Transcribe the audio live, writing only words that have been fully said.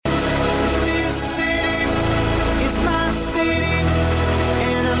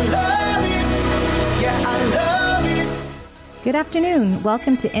Good afternoon.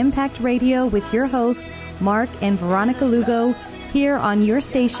 Welcome to Impact Radio with your hosts, Mark and Veronica Lugo, here on your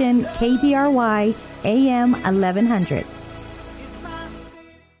station, KDRY AM 1100.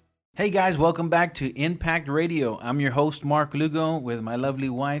 Hey guys, welcome back to Impact Radio. I'm your host, Mark Lugo, with my lovely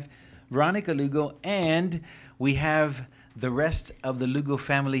wife, Veronica Lugo, and we have the rest of the Lugo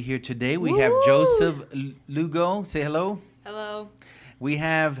family here today. We have Joseph Lugo. Say hello. Hello. We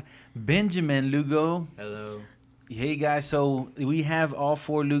have Benjamin Lugo. Hello. Hey guys, so we have all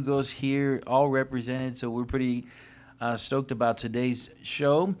four Lugos here, all represented, so we're pretty stoked about today's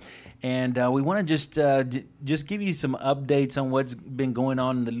show. And we want to just give you some updates on what's been going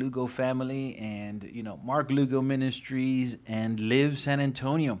on in the Lugo family and, you know, Mark Lugo Ministries and Live San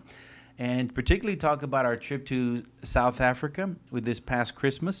Antonio. And particularly talk about our trip to South Africa with this past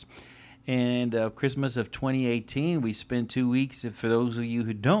Christmas. And Christmas of 2018, we spent 2 weeks. For those of you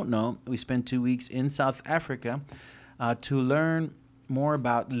who don't know, we spent 2 weeks in South Africa to learn more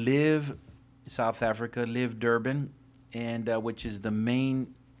about Live South Africa, Live Durban, and which is the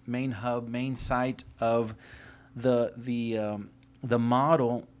main hub, main site of the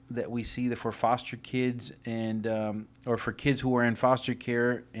model that we see for foster kids and or for kids who are in foster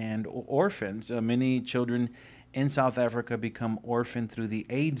care and orphans. Many children in South Africa become orphaned through the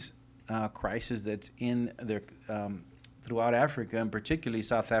AIDS crisis that's in their throughout Africa, and particularly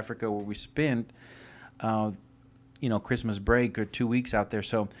South Africa, where we spent Christmas break or 2 weeks out there.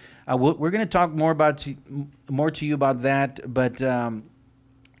 So we're going to talk more to you about that, but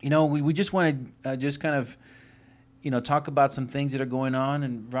we just want to just kind of talk about some things that are going on.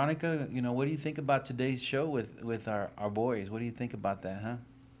 And Veronica, what do you think about today's show with our boys? What do you think about that, huh?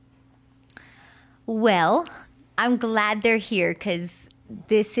 Well, I'm glad they're here because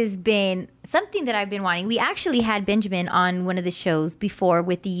this has been something that I've been wanting. We actually had Benjamin on one of the shows before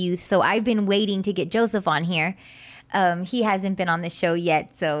with the youth, so I've been waiting to get Joseph on here. He hasn't been on the show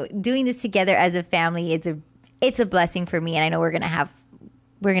yet, so doing this together as a family, it's a blessing for me, and I know we're gonna have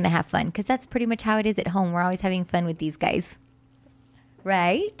fun because that's pretty much how it is at home. We're always having fun with these guys,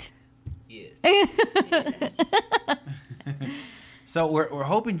 right? Yes. Yes. So we're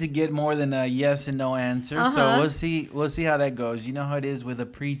hoping to get more than a yes and no answer. Uh-huh. So we'll see how that goes. You know how it is with a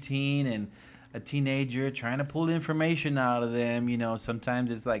preteen and a teenager trying to pull information out of them. Sometimes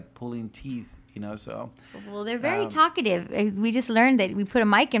it's like pulling teeth. So. Well, they're very talkative. We just learned that we put a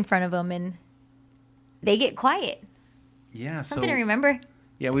mic in front of them and they get quiet. Yeah. Something to remember.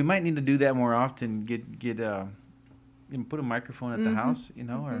 Yeah, we might need to do that more often. Get put a microphone at the house.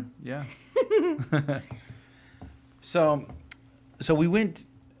 Or yeah. So we went.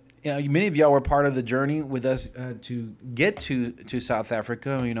 Many of y'all were part of the journey with us to get to South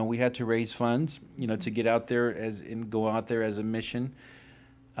Africa. We had to raise funds. To get out there go out there as a mission,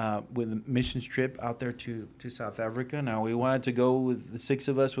 with a missions trip out there to South Africa. Now we wanted to go with the six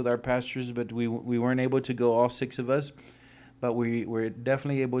of us with our pastors, but we weren't able to go all six of us. But we were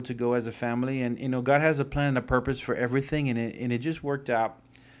definitely able to go as a family, and God has a plan and a purpose for everything, and it just worked out.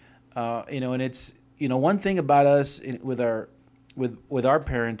 And it's one thing about us with our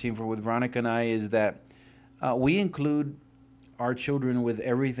parenting with Veronica and I is that we include our children with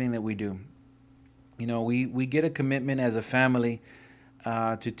everything that we do. We get a commitment as a family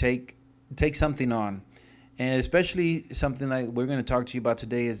to take something on, and especially something like we're going to talk to you about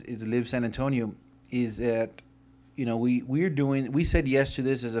today is Live San Antonio. Is that we said yes to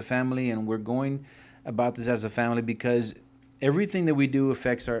this as a family, and we're going about this as a family because everything that we do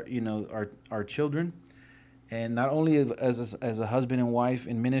affects our children. And not only as a husband and wife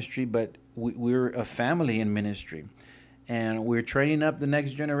in ministry, but we're a family in ministry. And we're training up the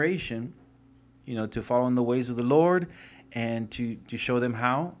next generation, to follow in the ways of the Lord and to show them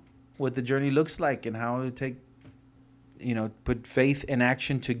what the journey looks like and how to take, put faith and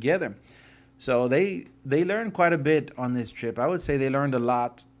action together. So they learned quite a bit on this trip. I would say they learned a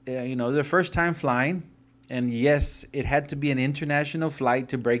lot. Their first time flying. And yes, it had to be an international flight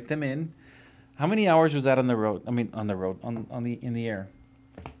to break them in. How many hours was that on the road? I mean, in the air.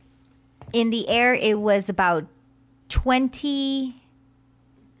 In the air, it was about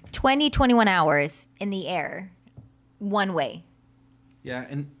 21 hours in the air, one way. Yeah,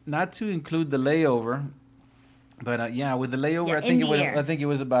 and not to include the layover, but with the layover, I think it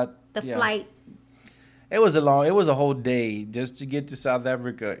was about the flight. It was a whole day just to get to South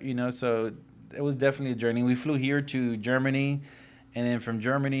Africa, so it was definitely a journey. We flew here to Germany. And then from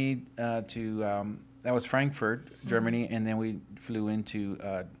Germany to that was Frankfurt, Germany, and then we flew into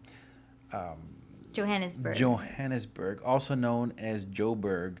Johannesburg, also known as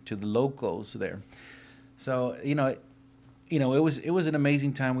Joburg, to the locals there. So it was an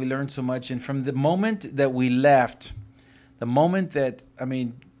amazing time. We learned so much, and from the moment that we left, the moment that, I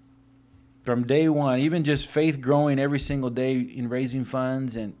mean, from day one, even just faith growing every single day in raising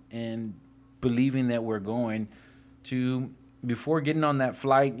funds and believing that we're going to, before getting on that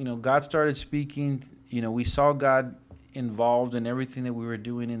flight, you know, God started speaking. You know, we saw God involved in everything that we were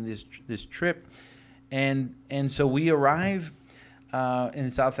doing in this trip. And so we arrive in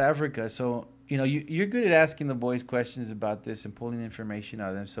South Africa. So, you know, you're good at asking the boys questions about this and pulling information out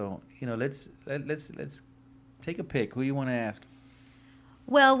of them. So, you know, let's take a pick. Who do you want to ask?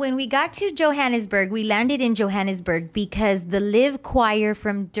 Well, when we got to Johannesburg, we landed in Johannesburg because the Live Choir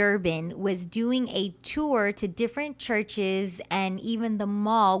from Durban was doing a tour to different churches and even the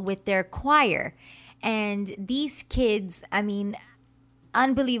mall with their choir. And these kids, I mean,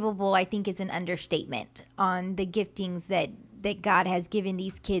 unbelievable, I think is an understatement on the giftings that God has given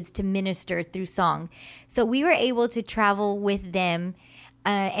these kids to minister through song. So we were able to travel with them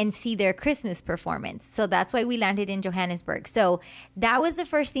and see their Christmas performance. So that's why we landed in Johannesburg. So that was the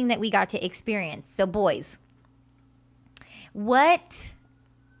first thing that we got to experience. So boys, what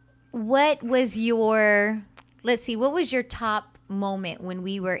was your, let's see, what was your top moment when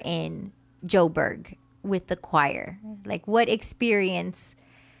we were in Joburg with the choir? Like, what experience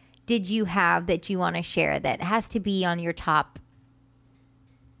did you have that you want to share that has to be on your top,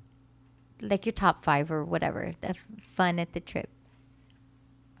 like your top 5 or whatever, the fun at the trip?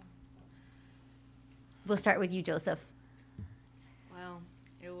 We'll start with you, Joseph. Well,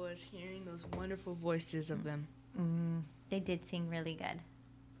 it was hearing those wonderful voices of them. They did sing really good.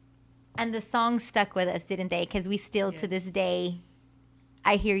 And the songs stuck with us, didn't they? Because we still, to this day,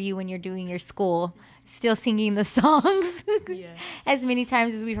 I hear you when you're doing your school, still singing the songs Yes. as many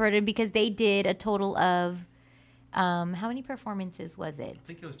times as we've heard it, because they did a total of, how many performances was it? I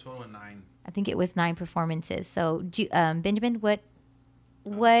think it was total of 9. I think it was 9 performances. So, Benjamin, what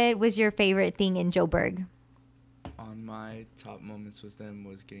was your favorite thing in Joburg? On my top moments was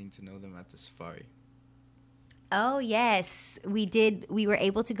getting to know them at the safari. Oh, yes. We did. We were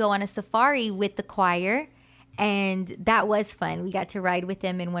able to go on a safari with the choir, and that was fun. We got to ride with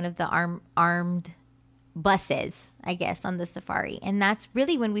them in one of the armed buses, I guess, on the safari. And that's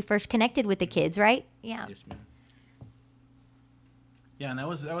really when we first connected with the kids, right? Yeah. Yes, ma'am. Yeah, and that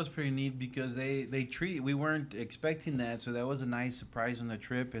was pretty neat because they treated, we weren't expecting that, so that was a nice surprise on the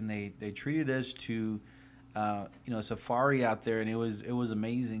trip, and they treated us to, you know, safari out there, and it was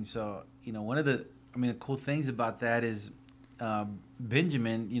amazing. So, you know, one of the cool things about that is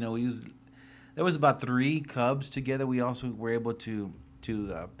Benjamin, you know, there was about 3 cubs together. We also were able to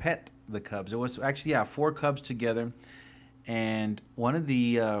pet the cubs. It was actually 4 cubs together, and one of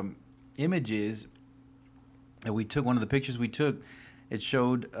the images that we took, one of the pictures we took, it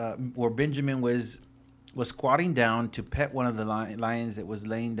showed where Benjamin was squatting down to pet one of the lions that was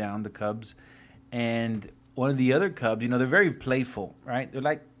laying down, the cubs. And one of the other cubs, you know, they're very playful, right? They're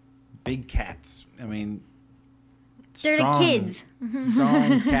like big cats. I mean, They're the kids.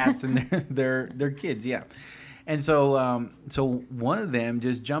 Strong cats, and they're kids, yeah. And so one of them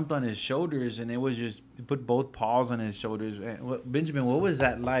just jumped on his shoulders, and it was just put both paws on his shoulders. Benjamin, what was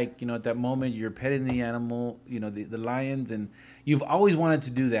that like? You know, at that moment, you're petting the animal, you know, the lions, and you've always wanted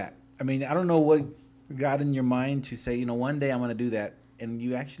to do that. I mean, I don't know what got in your mind to say, you know, one day I'm going to do that, and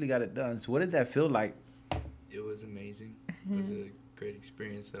you actually got it done. So what did that feel like? It was amazing. It was a great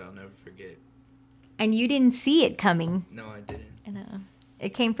experience that I'll never forget. And you didn't see it coming. No, I didn't. It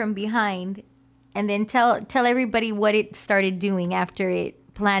came from behind. And then tell everybody what it started doing after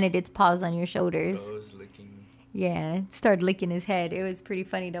it planted its paws on your shoulders. Oh, it was licking me. Yeah, it started licking his head. It was pretty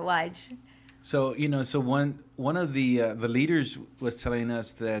funny to watch. So, you know, so one of the leaders was telling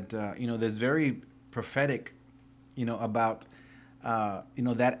us that, you know, there's very prophetic, you know, about, you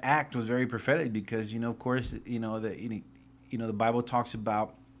know, that act was very prophetic because, you know, of course, you know, the Bible talks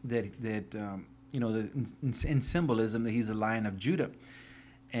about that you know, in symbolism that he's a Lion of Judah.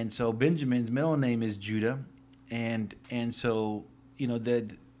 And so Benjamin's middle name is Judah, and so, you know,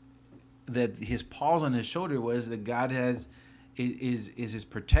 that his paws on his shoulder was that God is his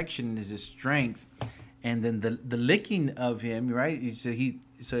protection, is his strength, and then the licking of him, right?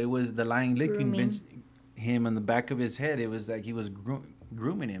 So it was the lion licking him on the back of his head. It was like he was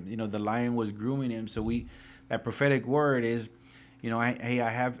grooming him. You know, the lion was grooming him. So that prophetic word is, you know, I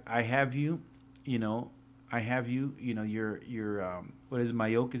have you, you know. I have you, you know, your what is it? My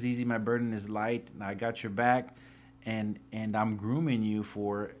yoke is easy, my burden is light, and I got your back, and I'm grooming you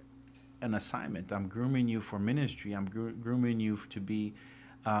for an assignment. I'm grooming you for ministry. I'm grooming you to be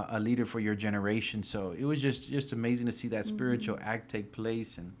a leader for your generation. So it was just amazing to see that spiritual act take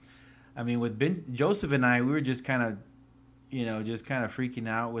place. And I mean, with Joseph and I, we were just kind of, you know, just kind of freaking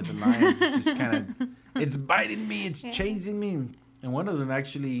out with the lions. It's just kind of, it's biting me, it's chasing me. And one of them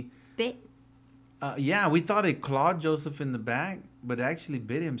actually Bit. Yeah, we thought it clawed Joseph in the back, but it actually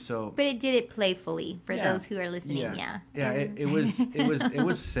bit him. So, But it did it playfully for Yeah. those who are listening. Yeah. It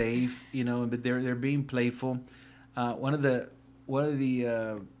was safe, you know. But they're being playful. One of the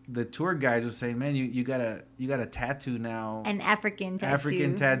tour guides was saying, "Man, you got a tattoo now, An African tattoo.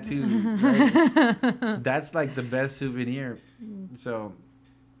 African tattoo. Right? That's like the best souvenir." So,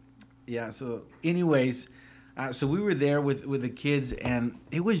 yeah. So, anyways, so we were there with the kids, and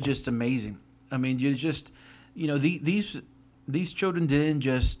it was just amazing. I mean, you just, you know, these children didn't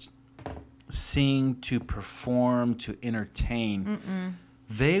just sing to perform, to entertain. Mm-mm.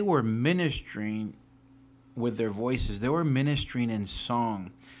 They were ministering with their voices. They were ministering in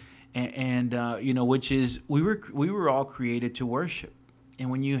song, and you know, which is we were all created to worship. And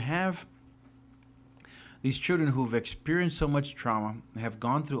when you have these children who've experienced so much trauma, have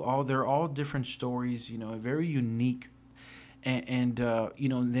gone through they're all different stories. You know, very unique. And you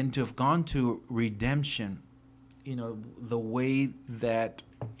know, then to have gone to redemption, you know, the way that,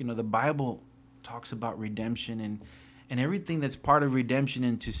 you know, the Bible talks about redemption and everything that's part of redemption,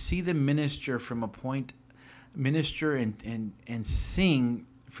 and to see them minister and sing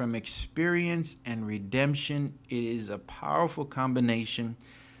from experience and redemption, it is a powerful combination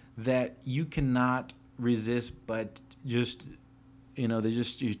that you cannot resist, but just, you know,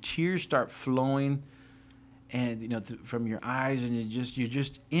 your tears start flowing, and you know, from your eyes, and you're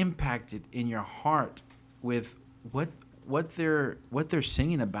just impacted in your heart with what they're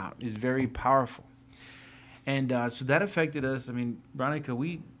singing about is very powerful, and so that affected us. I mean, Veronica,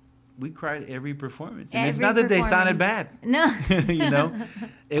 we cried every performance, and it's not that they sounded bad. No, You know,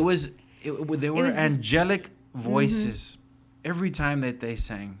 they were angelic voices every time that they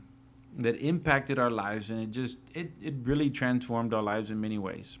sang, that impacted our lives, and it really transformed our lives in many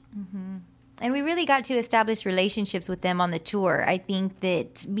ways. and we really got to establish relationships with them on the tour. I think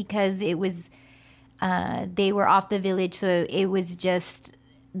that because it was, they were off the village, so it was just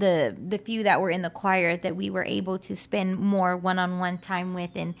the few that were in the choir that we were able to spend more one-on-one time with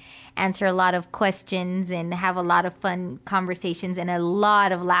and answer a lot of questions and have a lot of fun conversations and a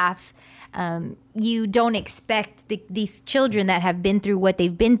lot of laughs. You don't expect these children that have been through what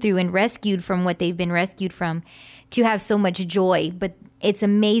they've been through and rescued from what they've been rescued from to have so much joy, but it's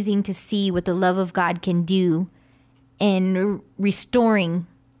amazing to see what the love of God can do in restoring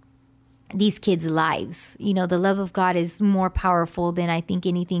these kids' lives. You know, the love of God is more powerful than I think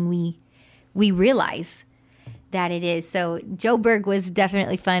anything we realize that it is. So Joburg was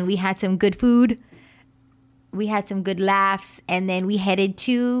definitely fun. We had some good food. We had some good laughs, and then we headed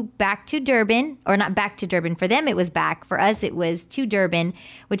back to Durban, or not back to Durban. For them, it was back. For us, it was to Durban,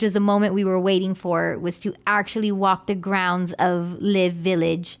 which was the moment we were waiting for, was to actually walk the grounds of Live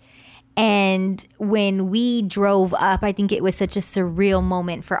Village. And when we drove up, I think it was such a surreal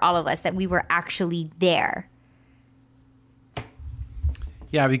moment for all of us that we were actually there.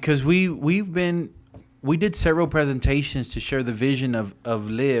 Yeah, because we did several presentations to share the vision of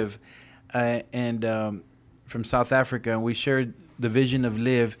Live, and from South Africa, and we shared the vision of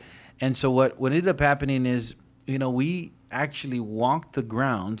Live. And so what ended up happening is, you know, we actually walked the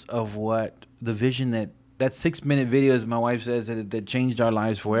grounds of what the vision that 6-minute video, as my wife says, that changed our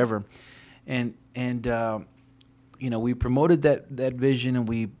lives forever. And you know, we promoted that vision, and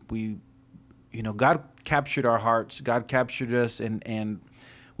we you know, God captured our hearts, God captured us, and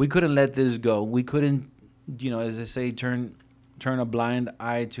we couldn't let this go. We couldn't, you know, as I say, turn a blind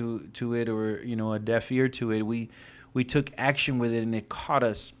eye to it, or, you know, a deaf ear to it. We took action with it, and it caught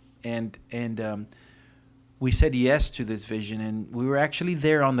us, and we said yes to this vision, and we were actually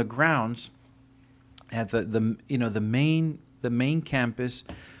there on the grounds at the main campus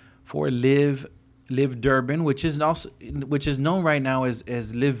for Live Durban, which is known right now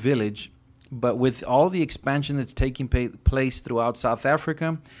as Live Village, but with all the expansion that's taking place throughout South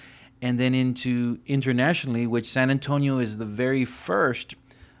Africa, and then into internationally, which San Antonio is the very first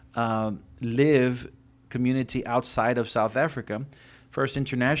Live community outside of South Africa, first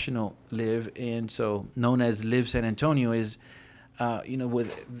international Live, and so known as Live San Antonio is, you know,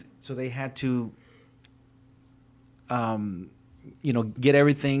 so they had to, you know, get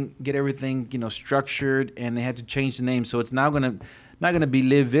everything, you know, structured, and they had to change the name. So it's now not gonna be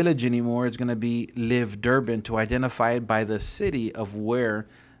Live Village anymore. It's gonna be Live Durban, to identify it by the city of where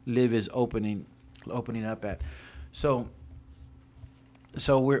Live is opening up at. So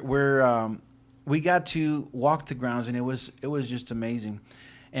we got to walk the grounds, and it was just amazing.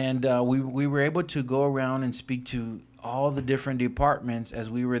 And we were able to go around and speak to all the different departments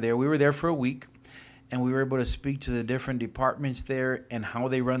as we were there. We were there for a week, and we were able to speak to the different departments there and how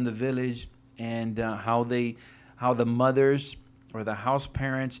they run the village, and how the mothers or the house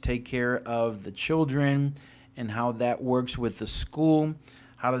parents take care of the children, and how that works with the school.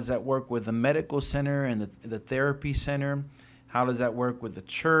 How does that work with the medical center and the therapy center? How does that work with the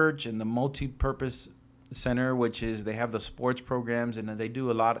church and the multi-purpose center, which is they have the sports programs, and they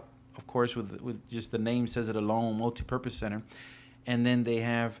do a lot, of course, with just the name says it alone, multi-purpose center. And then they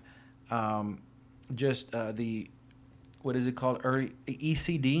have the, what is it called, early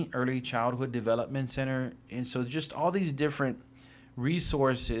ECD, Early Childhood Development Center. And so just all these different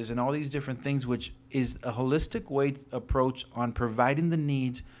resources and all these different things, which is a holistic way approach on providing the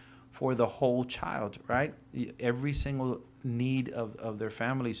needs for the whole child, right? Every single need of their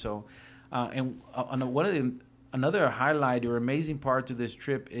family. So, another highlight or amazing part to this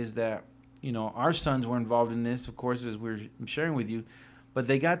trip is that, you know, our sons were involved in this, of course, as we're sharing with you, but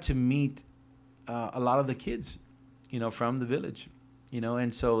they got to meet a lot of the kids, you know, from the village, you know,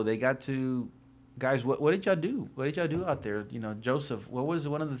 and so they got to, guys, what did y'all do? What did y'all do out there? You know, Joseph, what was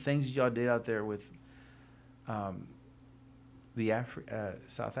one of the things y'all did out there with the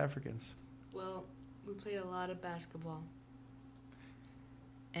South Africans? Well, we played a lot of basketball.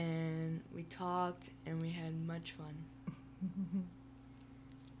 And we talked and we had much fun.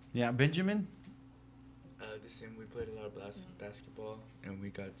 Yeah, Benjamin? The same. We played a lot of basketball, and we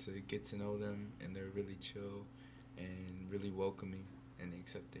got to get to know them, and they're really chill and really welcoming and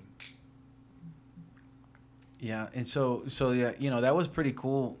accepting. Yeah, and so yeah, you know, that was pretty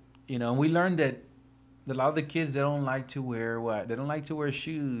cool. You know, and we learned that a lot of the kids, they don't like to wear what? They don't like to wear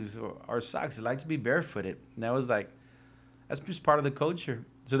shoes or socks. They like to be barefooted. And that was like, that's just part of the culture.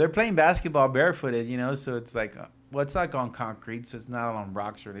 So they're playing basketball barefooted, you know, so it's like, well, it's like on concrete, so it's not on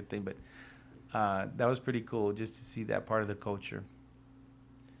rocks or anything, but that was pretty cool just to see that part of the culture.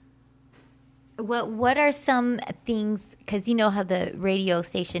 What are some things, because you know how the radio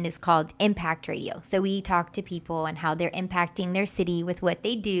station is called Impact Radio. So we talk to people and how they're impacting their city with what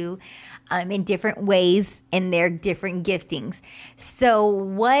they do in different ways and their different giftings.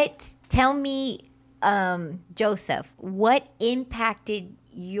 So tell me, Joseph, what impacted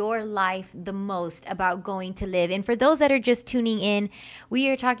your life the most about going to live? And for those that are just tuning in, we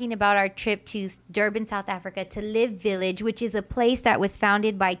are talking about our trip to Durban, South Africa, to Live Village, which is a place that was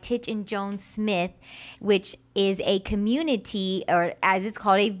founded by Titch and Joan Smith, which is a community, or as it's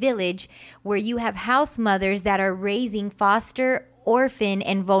called, a village, where you have house mothers that are raising foster, orphan,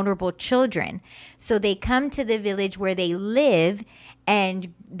 and vulnerable children. So they come to the village where they live,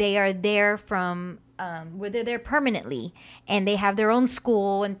 and they are there from where they're there permanently, and they have their own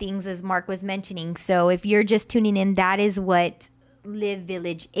school and things, as Mark was mentioning. So if you're just tuning in, that is what Live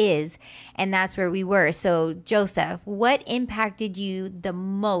Village is, and that's where we were. So Joseph, what impacted you the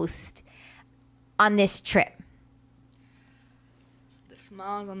most on this trip? The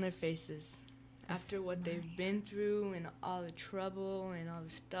smiles on their faces after what they've been through and all the trouble and all the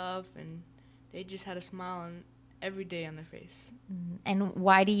stuff, and they just had a smile on every day on their face. And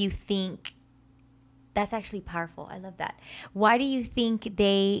why do you think that's actually powerful? I love that. Why do you think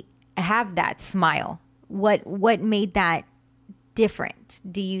they have that smile? What made that different,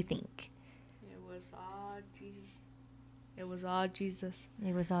 do you think? It was all Jesus. It was all Jesus.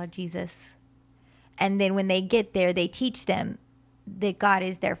 It was all Jesus. And then when they get there, they teach them that God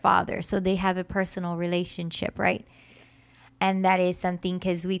is their Father. So they have a personal relationship, right? Yes. And that is something,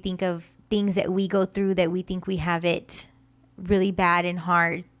 because we think of things that we go through that we think we have it really bad and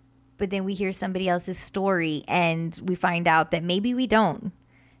hard. But then we hear somebody else's story and we find out that maybe we don't.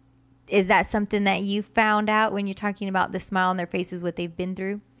 Is that something that you found out when you're talking about the smile on their faces, what they've been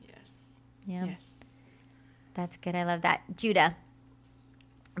through? Yes. Yeah. Yes. That's good. I love that. Judah,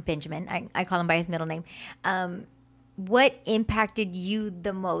 Benjamin, I call him by his middle name. What impacted you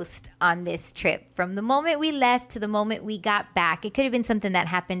the most on this trip? From the moment we left to the moment we got back. It could have been something that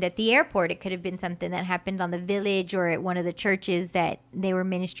happened at the airport. It could have been something that happened on the village or at one of the churches that they were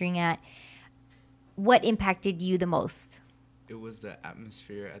ministering at. What impacted you the most? It was the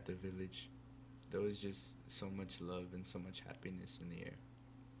atmosphere at the village. There was just so much love and so much happiness in the air.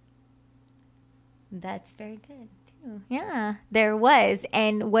 That's very good, too. Yeah, there was.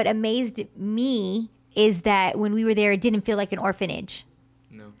 And what amazed me is that when we were there, it didn't feel like an orphanage.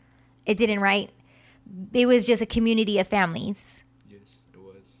 No. It didn't, right? It was just a community of families. Yes, it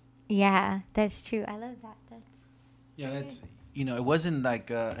was. Yeah, that's true. I love that. That's, you know, it wasn't like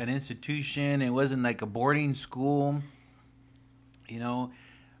an institution. It wasn't like a boarding school, you know,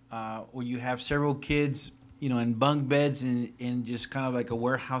 where you have several kids, you know, in bunk beds and in just kind of like a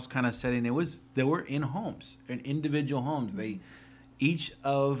warehouse kind of setting. They were in homes, in individual homes. each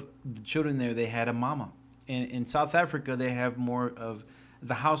of the children there, they had a mama. And in South Africa, they have more of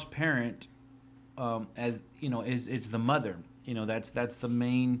the house parent, as you know, is the mother. You know, that's the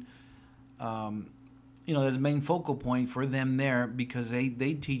main, that's the main focal point for them there, because they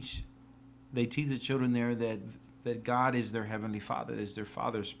teach the children there that God is their heavenly Father, is their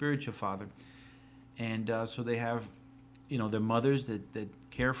father, spiritual father, and so they have, their mothers that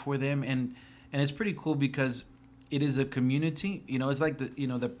care for them, and it's pretty cool because it is a community. It's like the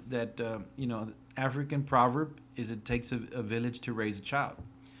African proverb is, it takes a village to raise a child,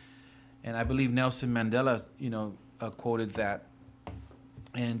 and I believe Nelson Mandela quoted that,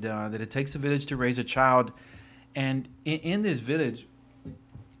 and that it takes a village to raise a child, and in this village,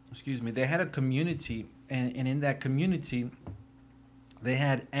 they had a community, and in that community, they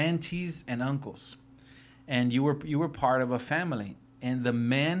had aunties and uncles, and you were part of a family, and the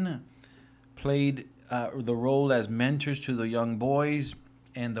men played the role as mentors to the young boys,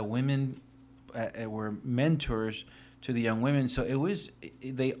 and the women were mentors to the young women. So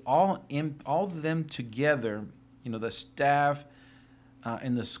they all of them together, the staff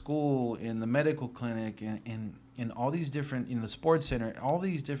in the school, in the medical clinic, in all these different, in the sports center, all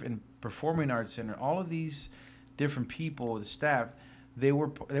these different performing arts center, all of these different people, the staff, they were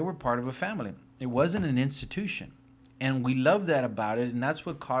part of a family. It wasn't an institution, and we love that about it, and that's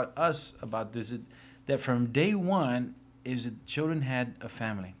what caught us about this. That from day one is that children had a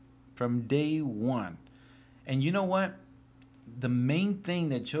family, from day one, and you know what? The main thing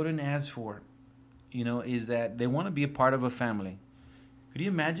that children ask for, is that they want to be a part of a family. Could you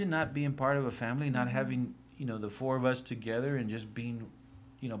imagine not being part of a family, not having, the four of us together and just being,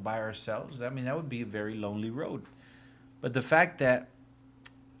 by ourselves? I mean, that would be a very lonely road. But the fact that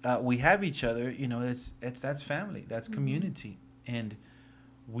we have each other, that's family, that's community, and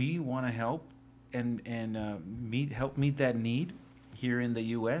we want to help and help meet that need here in the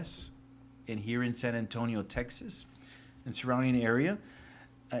U.S. and here in San Antonio, Texas, and surrounding area,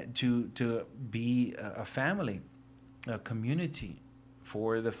 to be a family, a community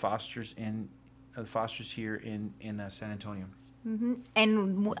for the fosters and fosters here in San Antonio. Mm-hmm.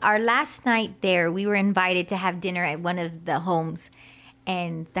 And our last night there, we were invited to have dinner at one of the homes,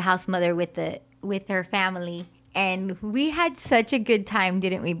 and the house mother with her family, and we had such a good time,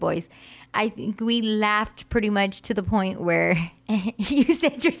 didn't we, boys? I think we laughed pretty much to the point where you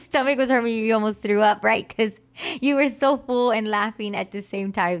said your stomach was hurting, you almost threw up, right? Because you were so full and laughing at the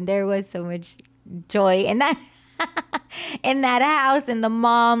same time. There was so much joy in that in that house, and the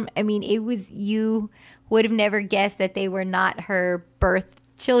mom. I mean, it was, you would have never guessed that they were not her birth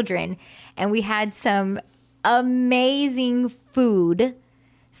children, and we had some amazing food.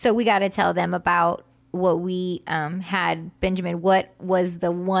 So we got to tell them about what we had. Benjamin, what was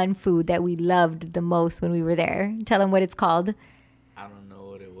the one food that we loved the most when we were there? Tell them what it's called. I don't know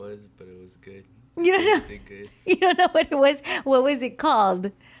what it was, but it was good. You don't know? Good. You don't know what it was? What was it called?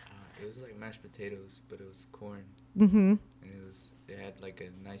 It was like mashed potatoes, but it was corn. Mm-hmm. And it had like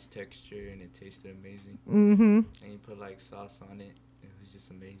a nice texture, and it tasted amazing. Mm-hmm. And you put like sauce on it. It was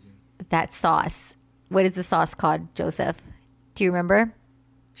just amazing. That sauce. What is the sauce called, Joseph? Do you remember?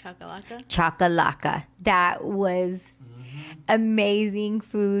 Chakalaka. Chakalaka. That was amazing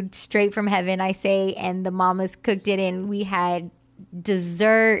food, straight from heaven, I say. And the mamas cooked it, and we had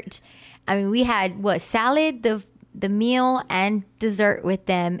dessert. I mean, we had salad, the meal, and dessert with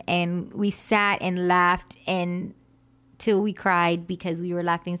them, and we sat and laughed until we cried because we were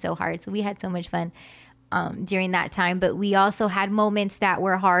laughing so hard. So we had so much fun during that time. But we also had moments that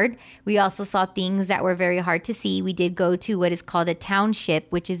were hard. We also saw things that were very hard to see. We did go to what is called a township,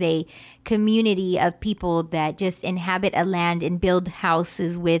 which is a community of people that just inhabit a land and build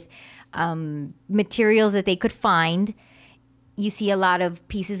houses with materials that they could find. You see a lot of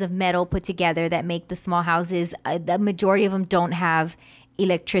pieces of metal put together that make the small houses. The majority of them don't have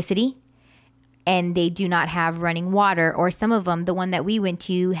electricity, and they do not have running water. Or some of them, the one that we went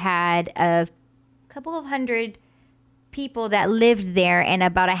to, had a couple of hundred people that lived there and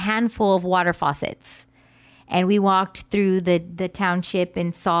about a handful of water faucets. And we walked through the township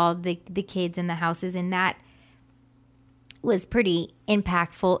and saw the kids in the houses, and that was pretty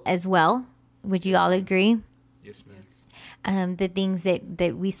impactful as well. Would you all agree? Yes, ma'am. The things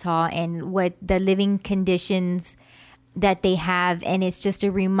that we saw and what the living conditions that they have. And it's just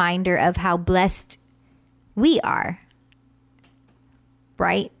a reminder of how blessed we are.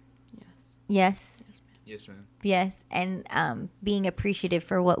 Right? Yes. Yes, ma'am. Yes. And being appreciative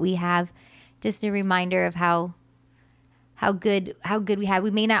for what we have. Just a reminder of how good we have. We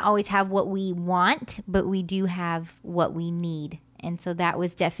may not always have what we want, but we do have what we need. And so that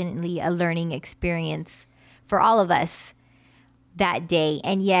was definitely a learning experience for all of us. that day.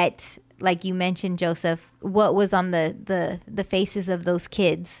 And yet, like you mentioned, Joseph, what was on the faces of those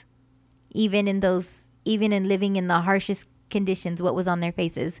kids, even in living in the harshest conditions, what was on their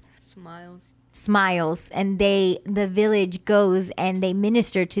faces? Smiles. And the village goes and they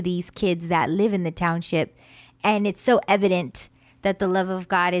minister to these kids that live in the township. And it's so evident that the love of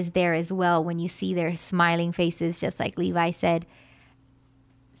God is there as well when you see their smiling faces, just like Levi said.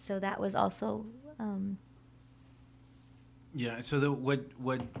 So that was also... Yeah, so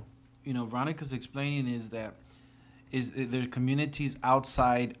what Veronica's explaining is that there are communities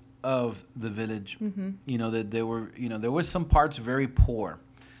outside of the village. That there were some parts very poor.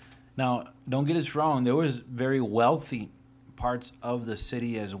 Now, don't get us wrong, there was very wealthy parts of the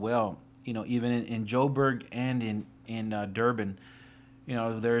city as well. Even in Joburg and in Durban,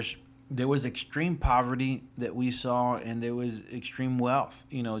 there was extreme poverty that we saw, and there was extreme wealth.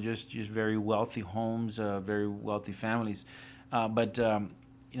 Just very wealthy homes, very wealthy families. But the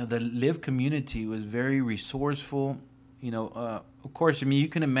Live community was very resourceful. Of course, you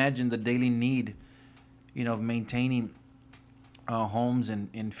can imagine the daily need, of maintaining homes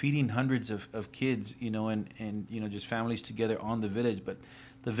and feeding hundreds of kids, and just families together on the village. But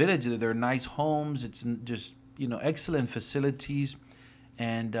the village, there are nice homes. It's just, excellent facilities.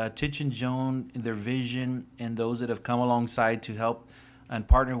 And Titch and Joan, their vision, and those that have come alongside to help and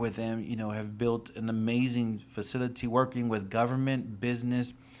partner with them, have built an amazing facility working with government,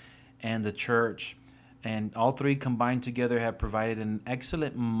 business, and the church. And all three combined together have provided an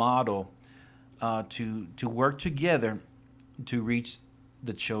excellent model to work together to reach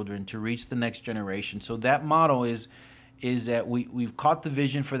the children, to reach the next generation. So that model is that we've caught the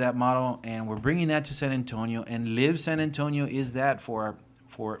vision for that model, and we're bringing that to San Antonio. And Live San Antonio is that for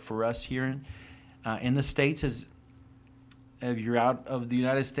us here in the States. As if you're out of the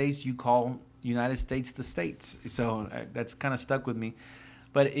United States, you call United States the States. So that's kind of stuck with me.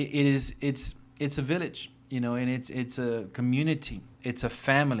 But it's a village, and it's a community. It's a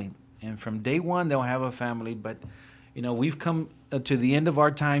family. And from day one, they'll have a family. But, we've come to the end of our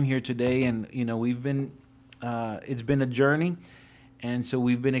time here today, and, we've been, it's been a journey. And so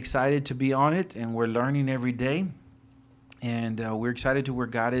we've been excited to be on it, and we're learning every day. And we're excited to where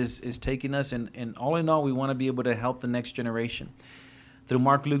God is taking us. And all in all, we want to be able to help the next generation. Through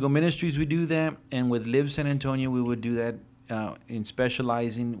Mark Lugo Ministries, we do that. And with Live San Antonio, we would do that in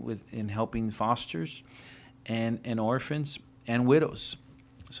specializing in helping fosters and orphans and widows.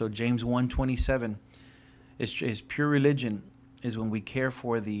 So James 1:27 is pure religion, is when we care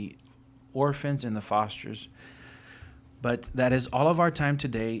for the orphans and the fosters. But that is all of our time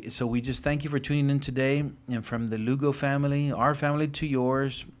today. So we just thank you for tuning in today. And from the Lugo family, our family to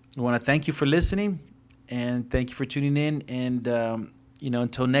yours, we want to thank you for listening. And thank you for tuning in. And,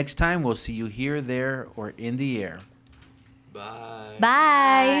 until next time, we'll see you here, there, or in the air. Bye.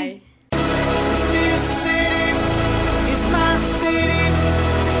 Bye. This city is my city,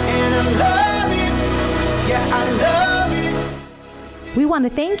 and I love it. Yeah, I love it. We want to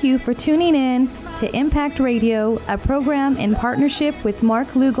thank you for tuning in to Impact Radio, a program in partnership with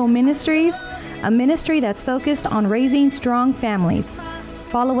Mark Lugo Ministries, a ministry that's focused on raising strong families.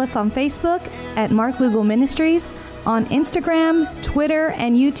 Follow us on Facebook at Mark Lugo Ministries, on Instagram, Twitter,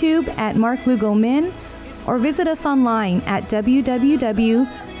 and YouTube at Mark Lugo Min, or visit us online at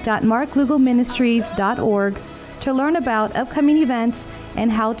www.marklugoministries.org to learn about upcoming events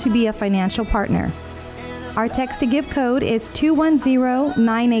and how to be a financial partner. Our text to give code is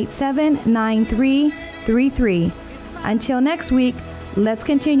 210-987-9333. Until next week, let's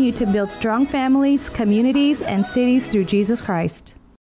continue to build strong families, communities, and cities through Jesus Christ.